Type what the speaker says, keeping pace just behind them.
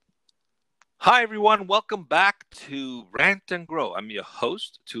Hi, everyone. Welcome back to Rant and Grow. I'm your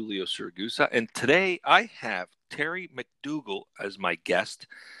host, Tulio Siragusa, and today I have Terry McDougall as my guest.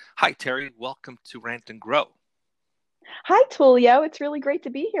 Hi, Terry. Welcome to Rant and Grow. Hi, Tulio. It's really great to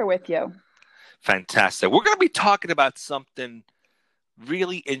be here with you. Fantastic. We're going to be talking about something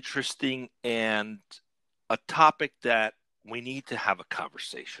really interesting and a topic that we need to have a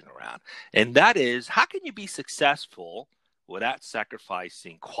conversation around. And that is, how can you be successful without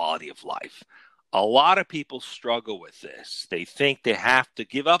sacrificing quality of life? A lot of people struggle with this. They think they have to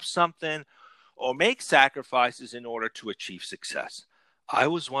give up something or make sacrifices in order to achieve success. I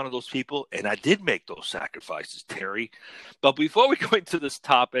was one of those people, and I did make those sacrifices, Terry. But before we go into this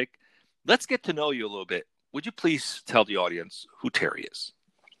topic, let's get to know you a little bit. Would you please tell the audience who Terry is?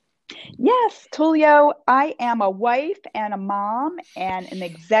 Yes, Tulio, I am a wife and a mom and an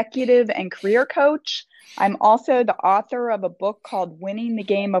executive and career coach. I'm also the author of a book called Winning the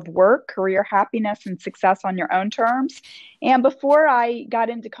Game of Work, Career Happiness and Success on Your Own Terms. And before I got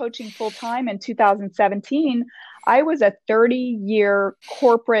into coaching full time in 2017, I was a 30-year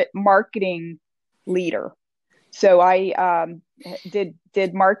corporate marketing leader. So I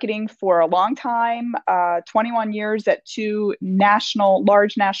did marketing for a long time, 21 years at two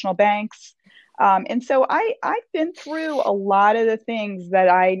large national banks. And so I've been through a lot of the things that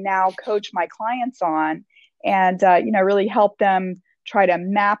I now coach my clients on and, really help them try to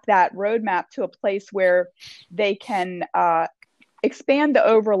map that roadmap to a place where they can expand the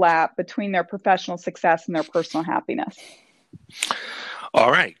overlap between their professional success and their personal happiness.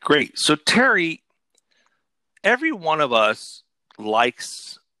 All right, great. So, Terry, every one of us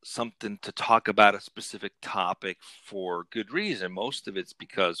likes something to talk about a specific topic for good reason. Most of it's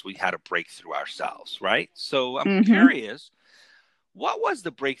because we had a breakthrough ourselves, right? So I'm Mm-hmm. curious, what was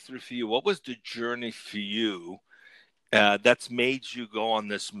the breakthrough for you? What was the journey for you that's made you go on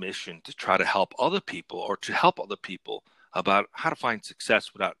this mission to try to help other people or to help other people about how to find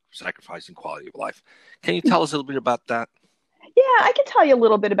success without sacrificing quality of life? Can you tell us a little bit about that? Yeah, I can tell you a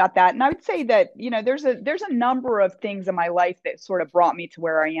little bit about that. And I would say that, there's a number of things in my life that sort of brought me to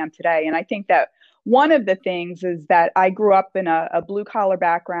where I am today. And I think that one of the things is that I grew up in a blue collar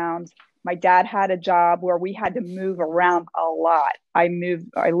background. My dad had a job where we had to move around a lot. I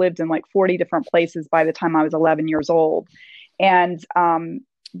lived in like 40 different places by the time I was 11 years old. And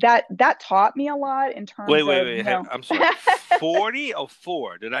that taught me a lot in Wait, terms wait, of, wait. I'm sorry. 40 or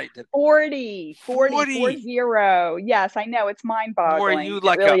four? Did 40, 40, 40? 40. Yes, I know it's mind Were boggling. you It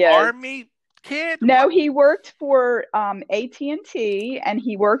like an really is. army kid? No, he worked for AT&T and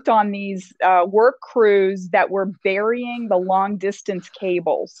he worked on these work crews that were burying the long distance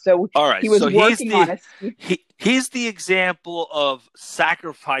cables. So All right. he was So working on a he's the example of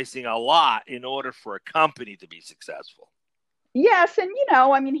sacrificing a lot in order for a company to be successful. Yes, and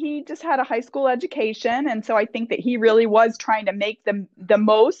I mean, he just had a high school education, and so I think that he really was trying to make the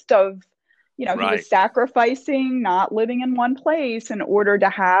most of, he Right. was sacrificing not living in one place in order to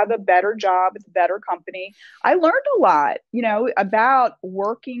have a better job with a better company. I learned a lot, about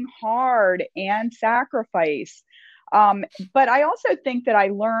working hard and sacrifice. But I also think that I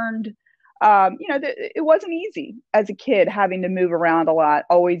learned that it wasn't easy as a kid having to move around a lot,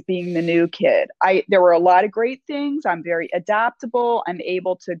 always being the new kid. There were a lot of great things. I'm very adaptable. I'm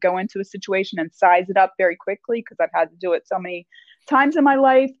able to go into a situation and size it up very quickly because I've had to do it so many times in my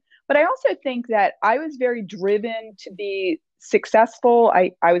life. But I also think that I was very driven to be successful.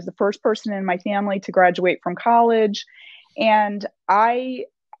 I was the first person in my family to graduate from college, and I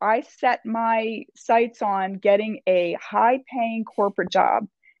set my sights on getting a high paying corporate job.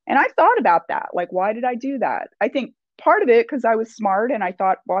 And I thought about that. Like, why did I do that? I think part of it because I was smart and I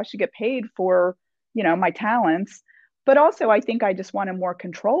thought, well, I should get paid for, my talents. But also, I think I just wanted more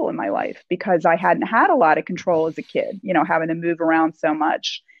control in my life because I hadn't had a lot of control as a kid, having to move around so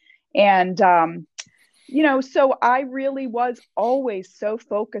much. And so I really was always so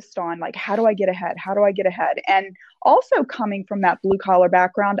focused on like, how do I get ahead? How do I get ahead? And also coming from that blue collar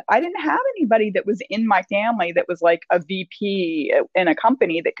background, I didn't have anybody that was in my family that was like a VP in a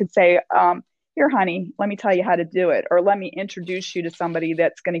company that could say, here, honey, let me tell you how to do it. Or let me introduce you to somebody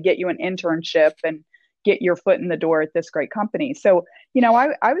that's going to get you an internship and get your foot in the door at this great company. So,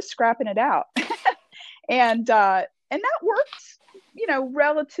 I was scrapping it out. And that worked,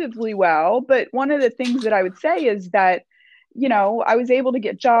 relatively well. But one of the things that I would say is that, I was able to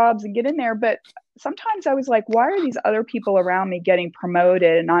get jobs and get in there, but sometimes I was like, why are these other people around me getting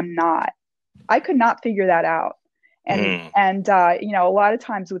promoted and I'm not? I could not figure that out. Mm. A lot of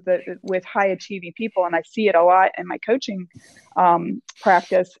times with high achieving people, and I see it a lot in my coaching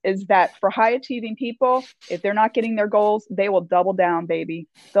practice, is that for high achieving people, if they're not getting their goals, they will double down, baby.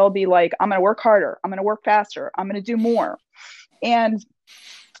 They'll be like, I'm going to work harder, I'm going to work faster, I'm going to do more. And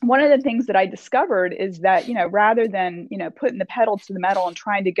one of the things that I discovered is that, rather than, putting the pedal to the metal and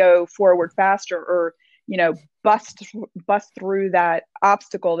trying to go forward faster, or, bust through that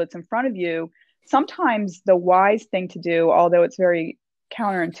obstacle that's in front of you, sometimes the wise thing to do, although it's very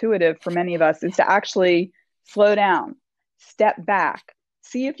counterintuitive for many of us, is to actually slow down, step back,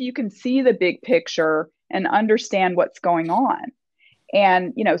 see if you can see the big picture and understand what's going on.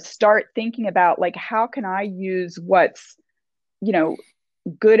 And, start thinking about, like, how can I use what's,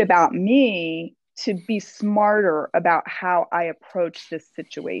 good about me to be smarter about how I approach this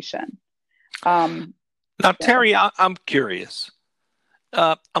situation. Now, Terry, I'm curious.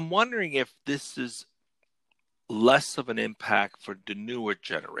 I'm wondering if this is less of an impact for the newer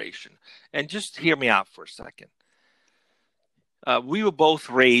generation. And just hear me out for a second. We were both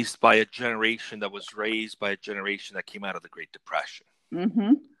raised by a generation that was raised by a generation that came out of the Great Depression,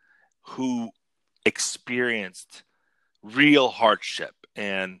 mm-hmm. who experienced real hardship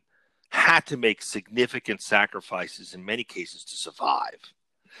and had to make significant sacrifices in many cases to survive.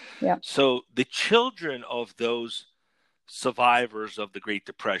 Yeah. So the children of those survivors of the Great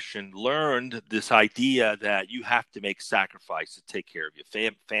Depression learned this idea that you have to make sacrifice to take care of your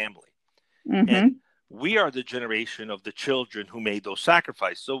family. Mm-hmm. And we are the generation of the children who made those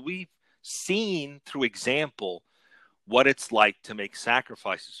sacrifices. So we've seen through example what it's like to make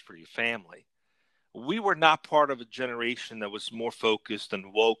sacrifices for your family. We were not part of a generation that was more focused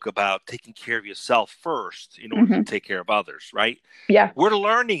and woke about taking care of yourself first in order mm-hmm. to take care of others, right? Yeah. We're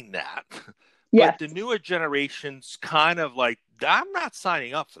learning that. Yes. But the newer generation's kind of like, I'm not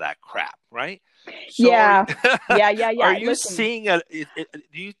signing up for that crap, right? So yeah. Are you seeing do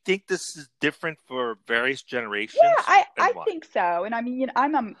you think this is different for various generations? Yeah, I think so. And I mean,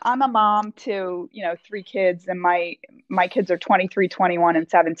 I'm a mom to, 3 kids, and my kids are 23, 21, and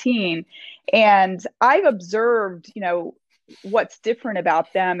 17. And I've observed, what's different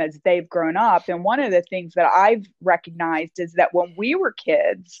about them as they've grown up. And one of the things that I've recognized is that when we were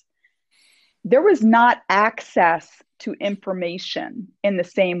kids, there was not access to information in the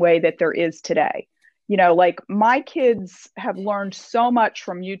same way that there is today. Like, my kids have learned so much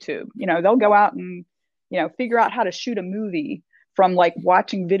from YouTube. They'll go out and, figure out how to shoot a movie from, like,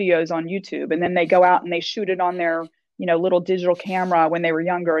 watching videos on YouTube. And then they go out and they shoot it on their, little digital camera when they were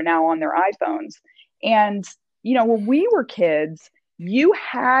younger, and now on their iPhones. And, when we were kids, you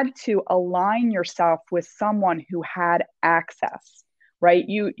had to align yourself with someone who had access. Right.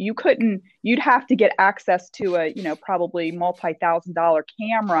 You'd have to get access to a, probably multi-$1,000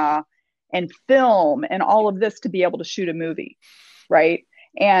 camera and film and all of this to be able to shoot a movie. Right.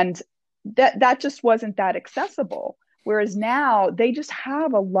 And that just wasn't that accessible. Whereas now they just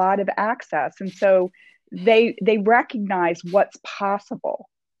have a lot of access. And so they recognize what's possible.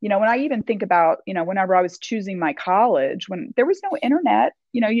 When I even think about, whenever I was choosing my college, when there was no internet,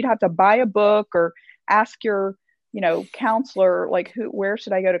 you'd have to buy a book or ask your counselor, like, where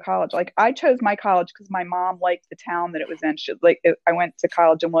should I go to college? Like, I chose my college because my mom liked the town that it was in. I went to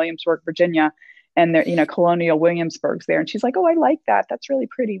college in Williamsburg, Virginia, and there, Colonial Williamsburg's there. And she's like, oh, I like that. That's really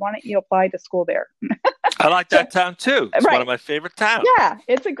pretty. Why don't you apply to school there? I like that town too. It's right. One of my favorite towns. Yeah,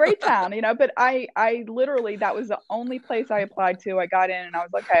 it's a great town, but I literally, that was the only place I applied to. I got in and I was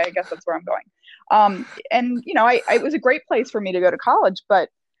like, okay, I guess that's where I'm going. And it was a great place for me to go to college, but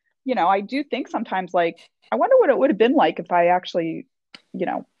I do think sometimes, like, I wonder what it would have been like if I actually,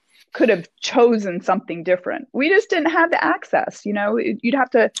 could have chosen something different. We just didn't have the access. You'd have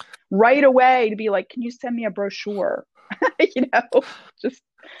to right away to be like, can you send me a brochure? Just.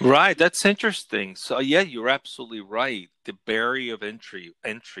 Right. That's interesting. So yeah, you're absolutely right. The barrier of entry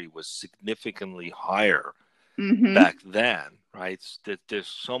was significantly higher mm-hmm. back then, right? There's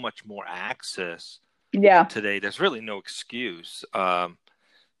so much more access. Yeah. Today, there's really no excuse.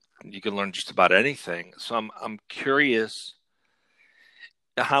 You can learn just about anything. So I'm curious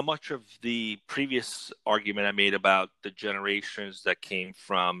how much of the previous argument I made about the generations that came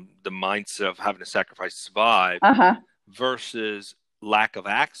from the mindset of having to sacrifice to survive versus lack of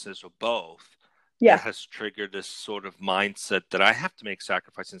access, or both, that has triggered this sort of mindset that I have to make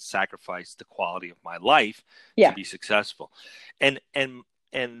sacrifice and sacrifice the quality of my life to be successful. And I'm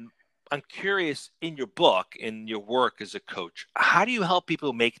curious, in your book, in your work as a coach, how do you help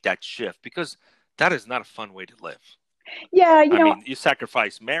people make that shift? Because that is not a fun way to live. Yeah, you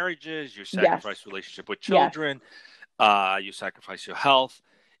sacrifice marriages, you sacrifice relationship with children, you sacrifice your health,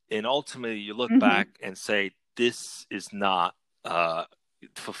 and ultimately you look back and say, this is not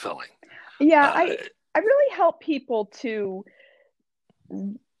fulfilling. Yeah, I really help people to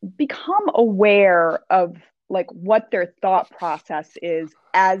become aware of like what their thought process is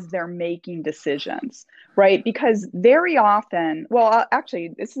as they're making decisions, right? Because very often, well,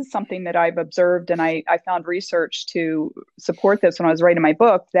 actually, this is something that I've observed, and I found research to support this when I was writing my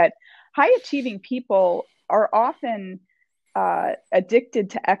book, that high achieving people are often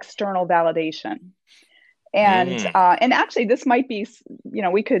addicted to external validation. And actually, this might be,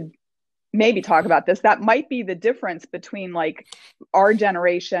 we could maybe talk about this. That might be the difference between like our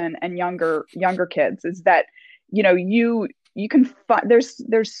generation and younger kids, is that you can find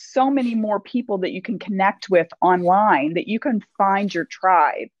there's so many more people that you can connect with online, that you can find your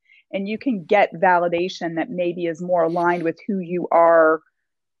tribe and you can get validation that maybe is more aligned with who you are,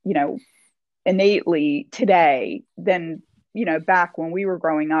 you know, innately today than back when we were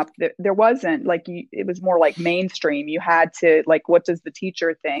growing up. There wasn't like it was more like mainstream. You had to like, what does the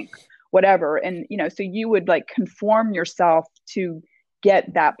teacher think, whatever. And so you would like conform yourself to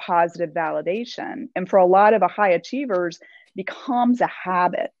get that positive validation. And for a lot of high achievers, becomes a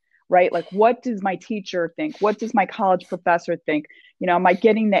habit, right? Like, what does my teacher think? What does my college professor think? Am I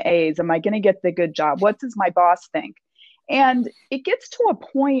getting the A's? Am I going to get the good job? What does my boss think? And it gets to a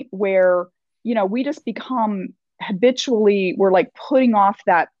point where we just become habitually, we're like putting off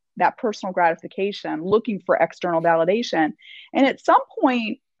that personal gratification, looking for external validation. And at some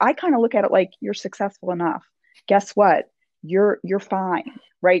point, I kind of look at it like, you're successful enough. Guess what? You're fine,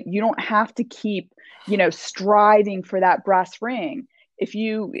 right? You don't have to keep, striving for that brass ring. If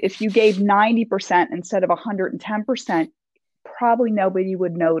you gave 90% instead of 110%, probably nobody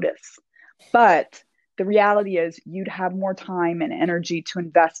would notice. But the reality is you'd have more time and energy to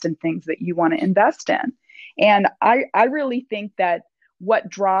invest in things that you want to invest in. And I really think that what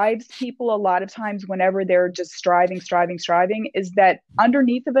drives people a lot of times whenever they're just striving, is that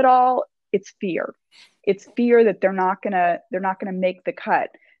underneath of it all, it's fear. It's fear that they're not gonna make the cut,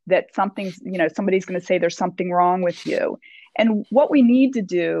 that somebody's going to say there's something wrong with you. And what we need to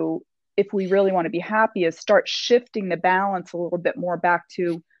do, if we really want to be happy, is start shifting the balance a little bit more back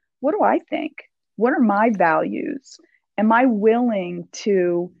to, what do I think? What are my values? Am I willing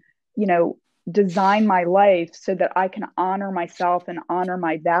to, design my life so that I can honor myself and honor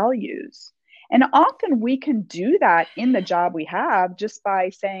my values? And often we can do that in the job we have just by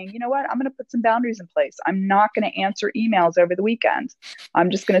saying, you know what, I'm going to put some boundaries in place. I'm not going to answer emails over the weekend. I'm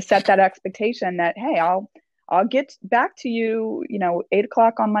just going to set that expectation that, hey, I'll get back to you, 8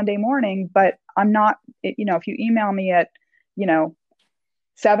 o'clock on Monday morning, but I'm not, if you email me at,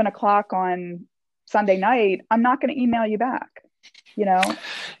 7 o'clock on Sunday night, I'm not going to email you back,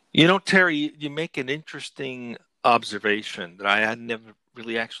 Terry, you make an interesting observation that I had never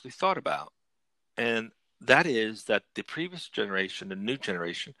really actually thought about. And that is that the previous generation, the new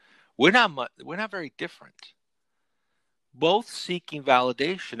generation, we're not very different. Both seeking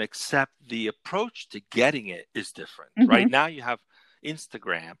validation, except the approach to getting it is different. Mm-hmm. Right now you have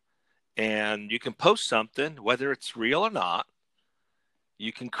Instagram, and you can post something, whether it's real or not.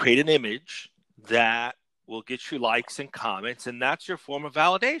 You can create an image that will get you likes and comments, and that's your form of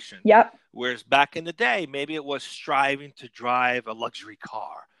validation. Yep. Whereas back in the day, maybe it was striving to drive a luxury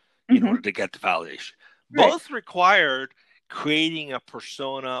car in order to get the validation. Right. Both required creating a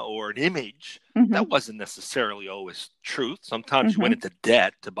persona or an image that wasn't necessarily always truth. Sometimes you went into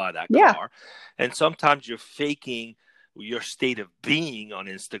debt to buy that car, and sometimes you're faking your state of being on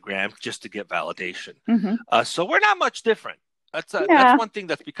Instagram just to get validation. So we're not much different. That's one thing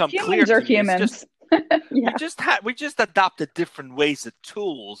that's become clear to me. Humans. We just adopted different ways of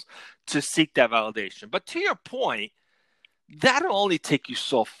tools to seek that validation. But to your point, that'll only take you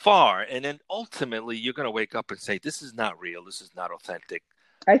so far, and then ultimately you're going to wake up and say, "This is not real. This is not authentic."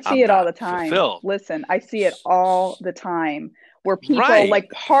 I see it all the time. Fulfilled. Listen, I see it all the time where people like,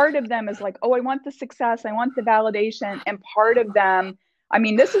 part of them is like, "Oh, I want the success. I want the validation," and part of them, I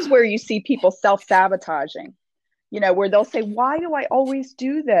mean, this is where you see people self-sabotaging. Where they'll say, "Why do I always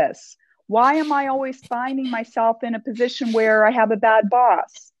do this? Why am I always finding myself in a position where I have a bad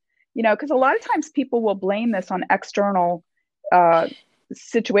boss?" Because a lot of times people will blame this on external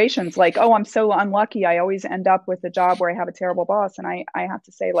situations, like, "Oh, I'm so unlucky. I always end up with a job where I have a terrible boss." And I have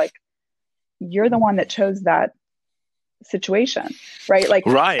to say, like, you're the one that chose that situation, right? Like,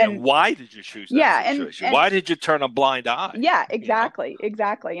 right. And why did you choose that situation? And why did you turn a blind eye? Yeah, exactly.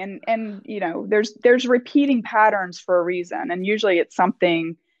 And there's repeating patterns for a reason. And usually it's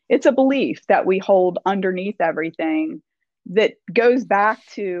a belief that we hold underneath everything that goes back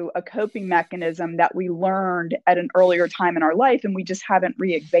to a coping mechanism that we learned at an earlier time in our life, and we just haven't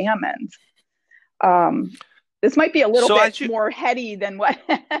re-examined. This might be a little So bit as you, more heady than what,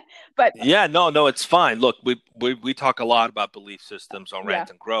 but yeah, no, it's fine. Look, we talk a lot about belief systems on yeah, Rant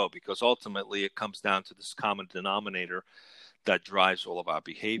and Grow because ultimately it comes down to this common denominator that drives all of our yeah,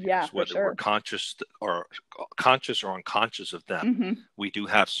 behaviors, for whether we're sure. conscious or unconscious of them. Hmm. We do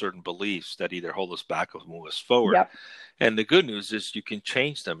have certain beliefs that either hold us back or move us forward. Yep. And the good news is you can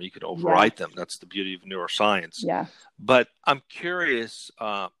change them, you can Yes. override them. That's the beauty of neuroscience. Yes. But I'm curious,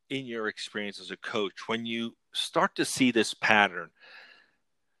 in your experience as a coach, when you start to see this pattern,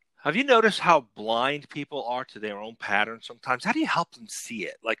 have you noticed how blind people are to their own patterns sometimes? How do you help them see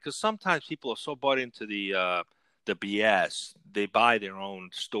it? Like, because sometimes people are so bought into the BS, they buy their own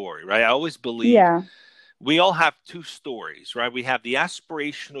story, right? I always believe Yeah. we all have two stories, right? We have the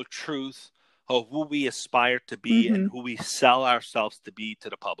aspirational truth of who we aspire to be and Hmm. who we sell ourselves to be to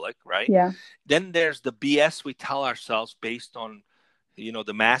the public, right? Yeah. Then there's the BS we tell ourselves based on,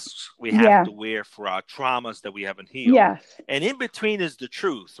 the masks we have Yeah. to wear for our traumas that we haven't healed. Yes. And in between is the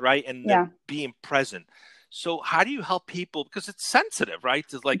truth, right? And the Yeah. being present. So how do you help people? Because it's sensitive, right?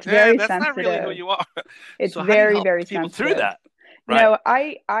 It's like, It's very that's not really who sensitive. you are. It's So how do you very, help very people through sensitive. that?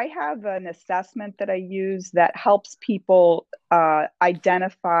 Right. I have an assessment that I use that helps people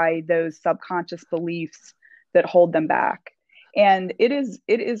identify those subconscious beliefs that hold them back. And it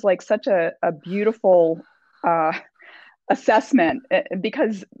is like such a beautiful uh, assessment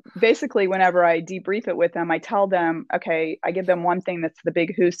because basically whenever I debrief it with them, I tell them, okay, I give them one thing that's the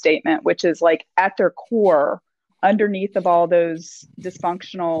big who statement, which is like at their core, underneath of all those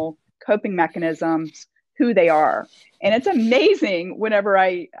dysfunctional coping mechanisms, who they are. And it's amazing whenever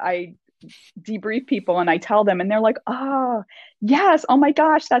I debrief people and I tell them, and they're like, oh, yes, oh my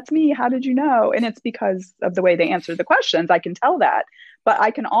gosh, that's me. How did you know? And it's because of the way they answer the questions. I can tell that. But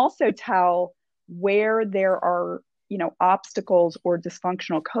I can also tell where there are obstacles or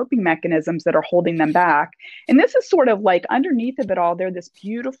dysfunctional coping mechanisms that are holding them back. And this is sort of like underneath of it all, they're this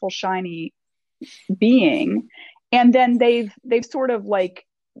beautiful shiny being, and then they've sort of like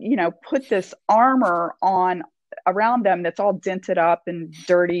put this armor on around them that's all dented up and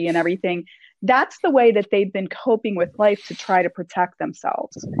dirty and everything. That's the way that they've been coping with life to try to protect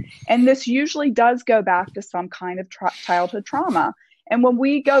themselves. And this usually does go back to some kind of childhood trauma. And when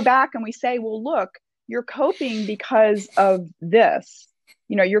we go back and we say, well, look, you're coping because of this,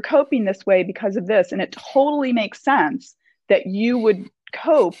 you're coping this way because of this, and it totally makes sense that you would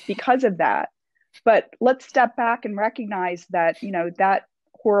cope because of that. But let's step back and recognize that, that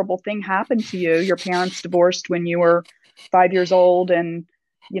horrible thing happened to you. Your parents divorced when you were 5 years old, and,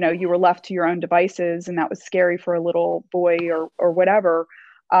 you were left to your own devices, and that was scary for a little boy or whatever.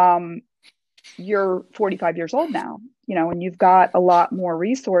 You're 45 years old now, and you've got a lot more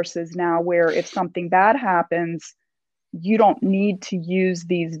resources now where if something bad happens, you don't need to use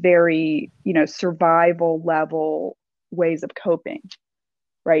these very, survival level ways of coping,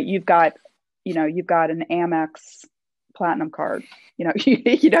 right? You've got an Amex platinum card.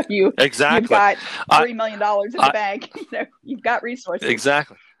 You've Exactly. got I, $3 million in the I, bank. You've got resources.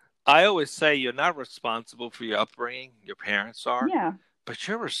 exactly. I always say you're not responsible for your upbringing. Your parents are, Yeah, but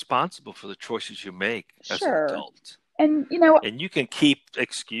you're responsible for the choices you make as an sure. adult. And And you can keep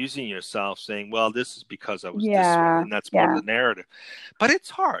excusing yourself, saying, "Well, this is because I was this way," yeah, and that's part of yeah, the narrative. But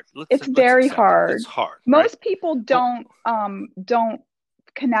it's hard. it's Let's very accept it. It's hard. hard, right? Most people But don't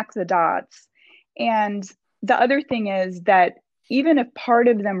connect the dots. And the other thing is that even if part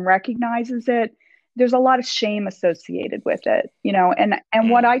of them recognizes it, there's a lot of shame associated with it, and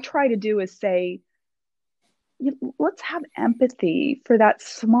what I mm, try to do is say, let's have empathy for that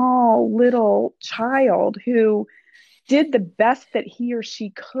small little child who did the best that he or she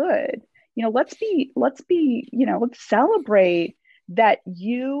could. Let's celebrate that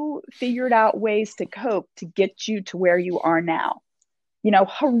you figured out ways to cope to get you to where you are now.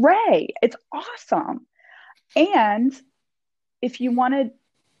 Hooray, it's awesome. And if you want to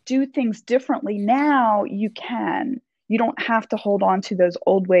do things differently now, you can. You don't have to hold on to those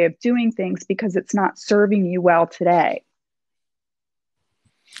old way of doing things because it's not serving you well today.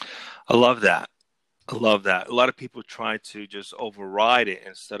 I love that. I love that. A lot of people try to just override it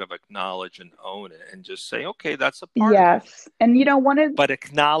instead of acknowledge and own it and just say, "Okay, that's a part of me." Yes. And one of But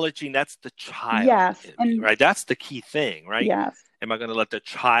acknowledging that's the child yes. in me, And right? That's the key thing, right? yes. Am I going to let the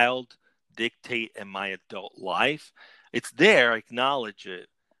child dictate in my adult life? It's there, acknowledge it,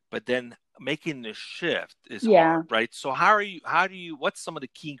 but then making the shift is Yeah. hard, right? So how do you, what's some of the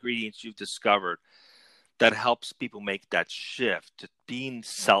key ingredients you've discovered that helps people make that shift to being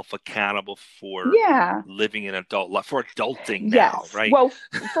self-accountable for Yeah. living an adult life, for adulting now, Yes. right? Well,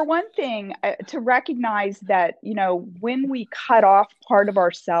 for one thing, to recognize that, when we cut off part of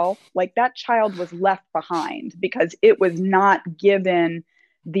ourself, like that child was left behind because it was not given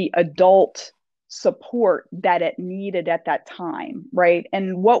the adult support that it needed at that time, right?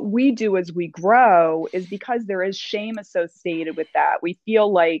 And what we do as we grow is, because there is shame associated with that. We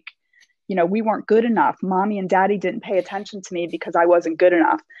feel like, we weren't good enough. Mommy and daddy didn't pay attention to me because I wasn't good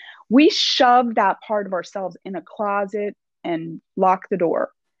enough. We shove that part of ourselves in a closet and lock the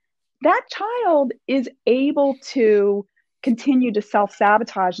door. That child is able to continue to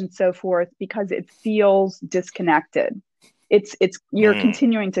self-sabotage and so forth because it feels disconnected. It's you're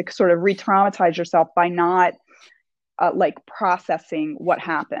continuing to sort of re-traumatize yourself by not like processing what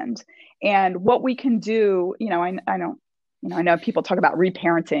happened. And what we can do, I don't, I know people talk about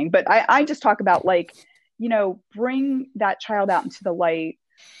reparenting, but I just talk about, like, bring that child out into the light,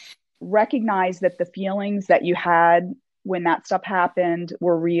 recognize that the feelings that you had when that stuff happened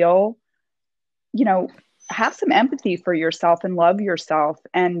were real, have some empathy for yourself and love yourself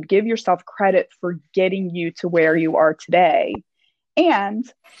and give yourself credit for getting you to where you are today.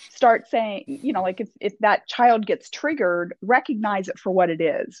 And start saying, like, if that child gets triggered, recognize it for what it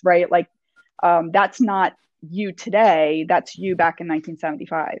is, right? Like, that's not you today, that's you back in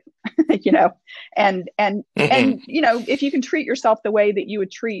 1975. And if you can treat yourself the way that you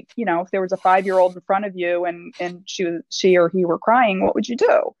would treat, if there was a 5-year-old in front of you and she or he were crying, what would you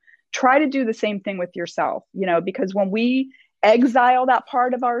do? Try to do the same thing with yourself, because when we exile that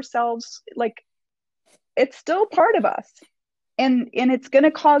part of ourselves, like, it's still part of us, and it's going to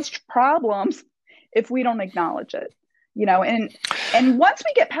cause problems if we don't acknowledge it, and once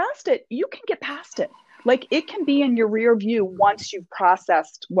we get past it, you can get past it. Like, it can be in your rear view once you've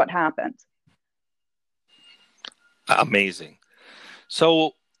processed what happened. Amazing.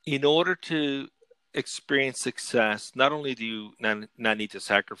 So in order to experience success, not only do you not need to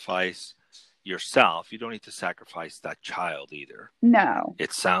sacrifice yourself, you don't need to sacrifice that child either. No.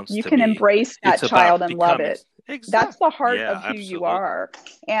 It sounds you to can me, embrace that child and love it. Exactly. That's the heart Yeah, of who absolutely. you are.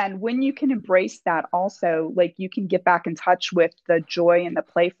 And when you can embrace that, also, like, you can get back in touch with the joy and the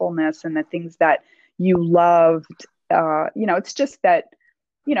playfulness and the things that you loved. It's just that,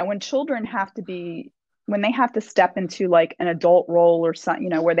 when children when they have to step into like an adult role or something,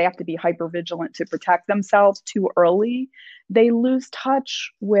 where they have to be hyper vigilant to protect themselves too early, they lose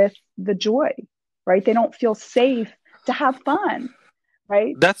touch with the joy, right? They don't feel safe to have fun.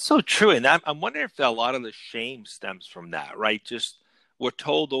 Right? That's so true. And I'm wondering if a lot of the shame stems from that, right? Just we're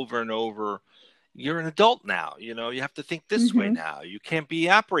told over and over, you're an adult now. You have to think this way now. You can't be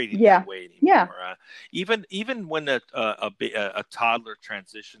operating that way anymore. Even when a toddler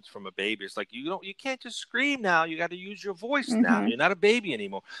transitions from a baby, it's like, you can't just scream now. You got to use your voice now. You're not a baby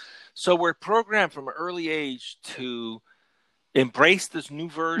anymore. So we're programmed from an early age to embrace this new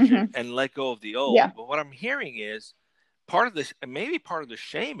version and let go of the old. Yeah. But what I'm hearing is, part of this, and maybe part of the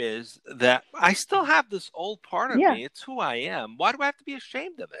shame, is that I still have this old part of me. It's who I am. Why do I have to be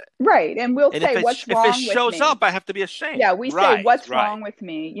ashamed of it? Right. And we'll say, what's wrong with me? If it shows up, I have to be ashamed. Yeah, we say, what's wrong with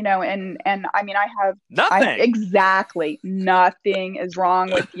me? And I mean, I have nothing. Exactly. Nothing is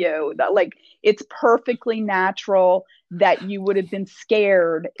wrong with you. Like, it's perfectly natural that you would have been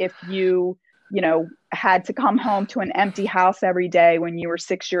scared if you had to come home to an empty house every day when you were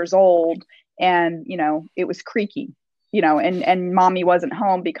 6 years old and, it was creaky. And mommy wasn't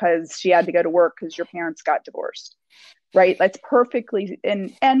home because she had to go to work because your parents got divorced, right? That's perfectly,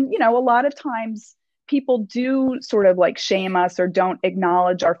 and a lot of times people do sort of like shame us or don't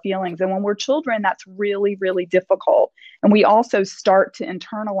acknowledge our feelings. And when we're children, that's really, really difficult. And we also start to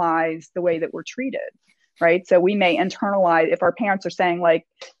internalize the way that we're treated, right? So we may internalize if our parents are saying, like,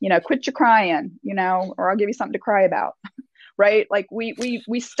 quit your crying, or I'll give you something to cry about, right? Like we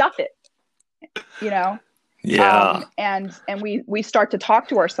stuff it, Yeah. And we start to talk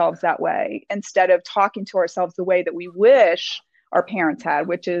to ourselves that way instead of talking to ourselves the way that we wish our parents had,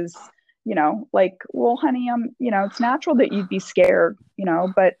 which is, like, well, honey, it's natural that you'd be scared,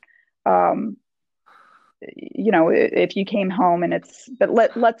 but, if you came home and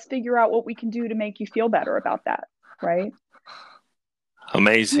let's figure out what we can do to make you feel better about that. Right.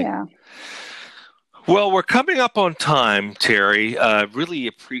 Amazing. Yeah. Well, we're coming up on time, Terry. Really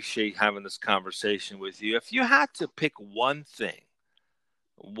appreciate having this conversation with you. If you had to pick one thing,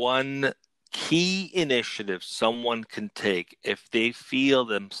 one key initiative someone can take if they feel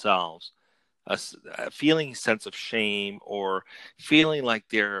themselves a feeling sense of shame or feeling like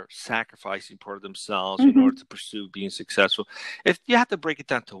they're sacrificing part of themselves in Hmm. order to pursue being successful. If you have to break it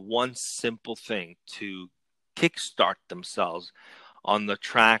down to one simple thing to kickstart themselves on the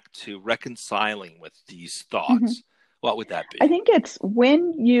track to reconciling with these Hmm. thoughts, what would that I be? think it's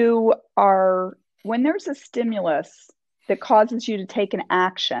when there's a stimulus that causes you to take an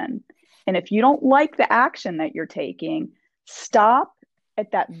action, and if you don't like the action that you're taking, stop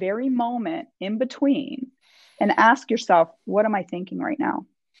at that very moment in between and ask yourself, what am I thinking right now?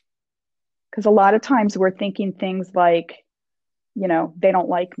 Because a lot of times we're thinking things like, they don't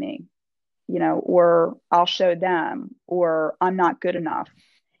like me, or I'll show them, or I'm not good enough.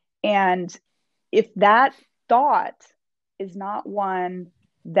 And if that thought is not one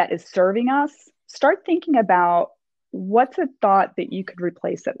that is serving us, start thinking about what's a thought that you could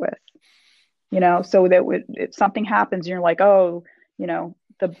replace it with, so that if something happens and you're like, oh,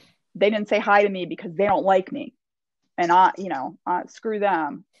 they didn't say hi to me because they don't like me. And screw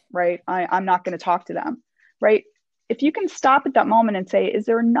them, right? I'm not going to talk to them, right? If you can stop at that moment and say, is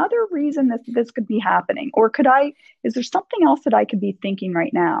there another reason that this could be happening? Or is there something else that I could be thinking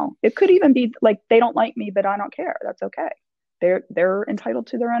right now? It could even be like, they don't like me, but I don't care. That's okay. They're entitled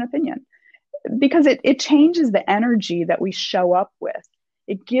to their own opinion, because it changes the energy that we show up with.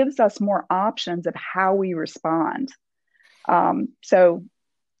 It gives us more options of how we respond. So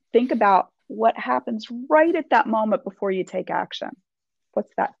think about what happens right at that moment before you take action.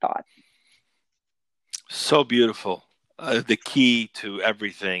 What's that thought? So beautiful. The key to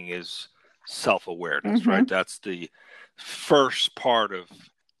everything is self-awareness, right? Mm-hmm. That's the first part of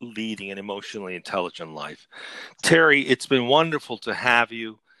leading an emotionally intelligent life. Terry, it's been wonderful to have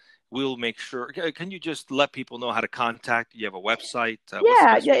you. We'll make sure. Can you just let people know how to contact you? You have a website. What's the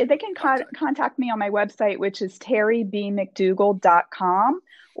Yeah, best way yeah, to they can contact you? contact me on my website, which is terrybmcdougall.com,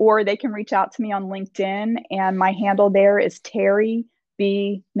 or they can reach out to me on LinkedIn, and my handle there is Terry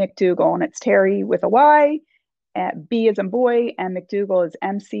B. McDougall, and it's Terry with a Y, B as in boy, and McDougall is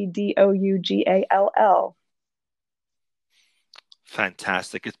McDougall.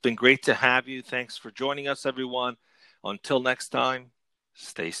 Fantastic. It's been great to have you. Thanks for joining us, everyone. Until next time,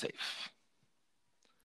 stay safe.